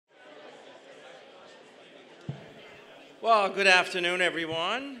Well, good afternoon,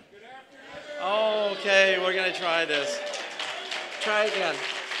 everyone. Good afternoon. Okay, we're going to try this. Try again.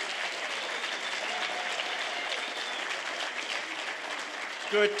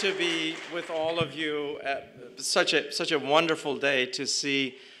 Good to be with all of you. Such a wonderful day to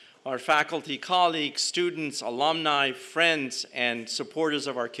see our faculty, colleagues, students, alumni, friends, and supporters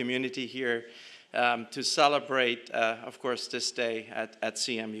of our community here to celebrate, of course, this day at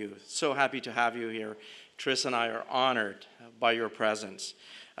CMU. So happy to have you here. Tris and I are honored by your presence.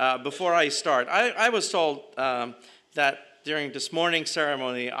 Before I start, I was told that during this morning's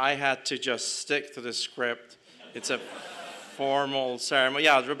ceremony, I had to just stick to the script. It's a formal ceremony.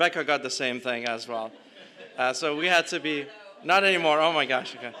 Yeah, Rebecca got the same thing as well. So we had to be, not anymore, oh my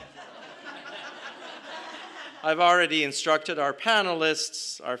gosh, okay. I've already instructed our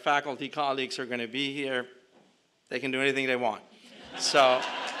panelists, our faculty colleagues are going to be here. They can do anything they want. So,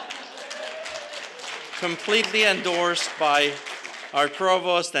 completely endorsed by our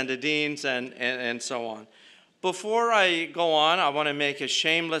provost and the deans and so on. Before I go on, I want to make a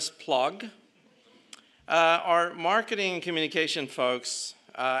shameless plug. Our marketing and communication folks,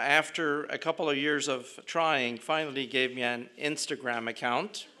 after a couple of years of trying, finally gave me an Instagram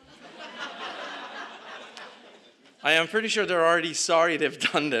account. I am pretty sure they're already sorry they've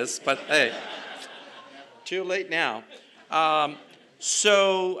done this, but hey, too late now.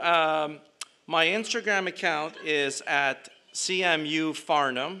 My Instagram account is at CMU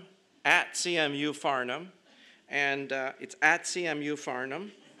Farnam, at CMU Farnam, and it's at CMU Farnam.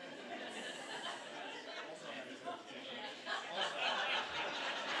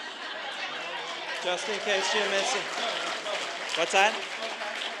 Just in case you miss it. What's that?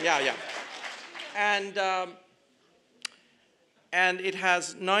 Yeah. And it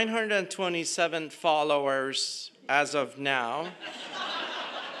has 927 followers as of now.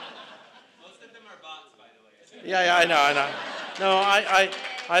 Most of them are bots, by the way. Yeah, I know. No,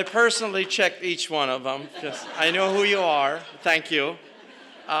 I personally checked each one of them. Just, I know who you are. Thank you.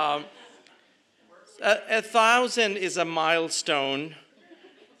 1,000 is a milestone.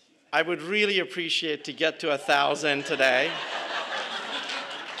 I would really appreciate to get to 1,000 today.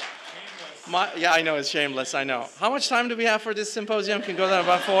 Yeah, I know, it's shameless, I know. How much time do we have for this symposium? Can go down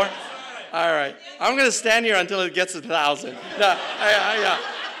about 4? All right. I'm going to stand here until it gets to 1,000. Yeah.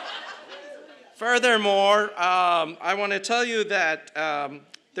 Furthermore, I want to tell you that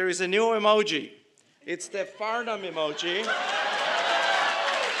there is a new emoji. It's the Farnam emoji.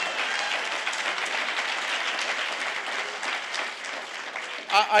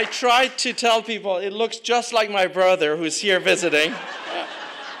 I tried to tell people it looks just like my brother who's here visiting.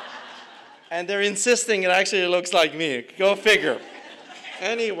 And they're insisting it actually looks like me. Go figure.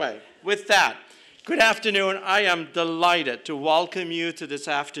 Anyway, with that, good afternoon. I am delighted to welcome you to this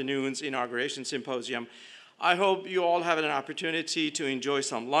afternoon's Inauguration Symposium. I hope you all have an opportunity to enjoy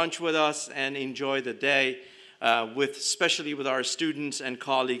some lunch with us and enjoy the day, especially with our students and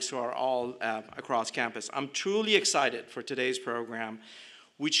colleagues who are all across campus. I'm truly excited for today's program,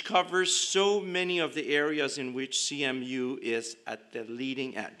 which covers so many of the areas in which CMU is at the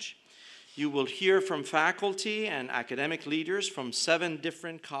leading edge. You will hear from faculty and academic leaders from 7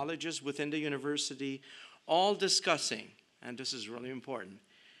 different colleges within the university, all discussing, and this is really important,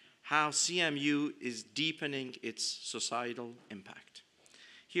 how CMU is deepening its societal impact.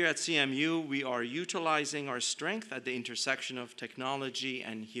 Here at CMU, we are utilizing our strength at the intersection of technology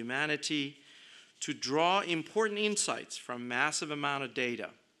and humanity to draw important insights from massive amount of data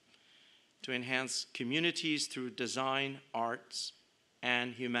to enhance communities through design, arts,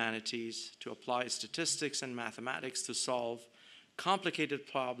 and humanities, to apply statistics and mathematics to solve complicated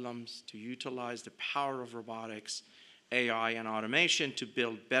problems, to utilize the power of robotics, AI, and automation to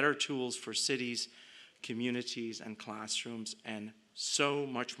build better tools for cities, communities, and classrooms, and so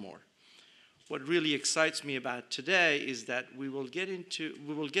much more. What really excites me about today is that we will get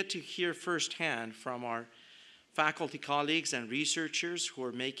to hear firsthand from our faculty colleagues and researchers who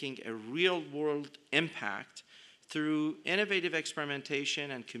are making a real-world impact through innovative experimentation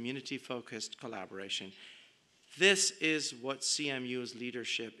and community-focused collaboration. This is what CMU's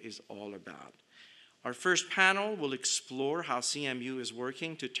leadership is all about. Our first panel will explore how CMU is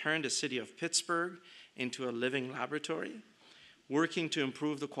working to turn the city of Pittsburgh into a living laboratory, working to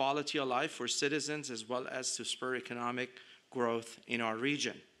improve the quality of life for citizens as well as to spur economic growth in our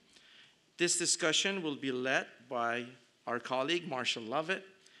region. This discussion will be led by our colleague, Marshall Lovett,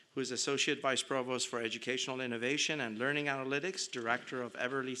 who is Associate Vice Provost for Educational Innovation and Learning Analytics, Director of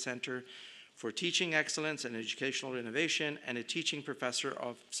Everly Center for Teaching Excellence and Educational Innovation, and a teaching professor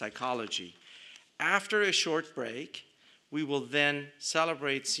of psychology. After a short break, we will then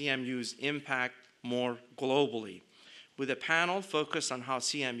celebrate CMU's impact more globally with a panel focused on how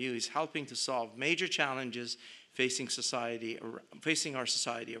CMU is helping to solve major challenges facing our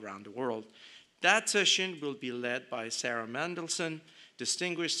society around the world. That session will be led by Sarah Mendelson,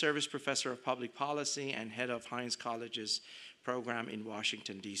 Distinguished Service Professor of Public Policy and Head of Heinz College's program in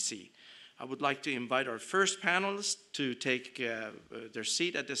Washington, D.C. I would like to invite our first panelist to take their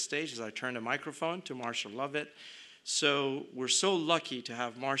seat at this stage as I turn the microphone to Marsha Lovett. So we're so lucky to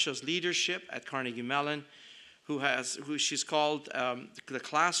have Marsha's leadership at Carnegie Mellon, who she's called the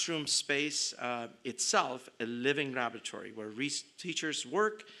classroom space itself a living laboratory where teachers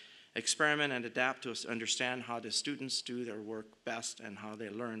work, experiment, and adapt to understand how the students do their work best and how they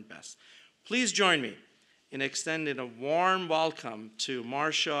learn best. Please join me in extending a warm welcome to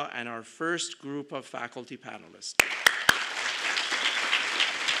Marsha and our first group of faculty panelists.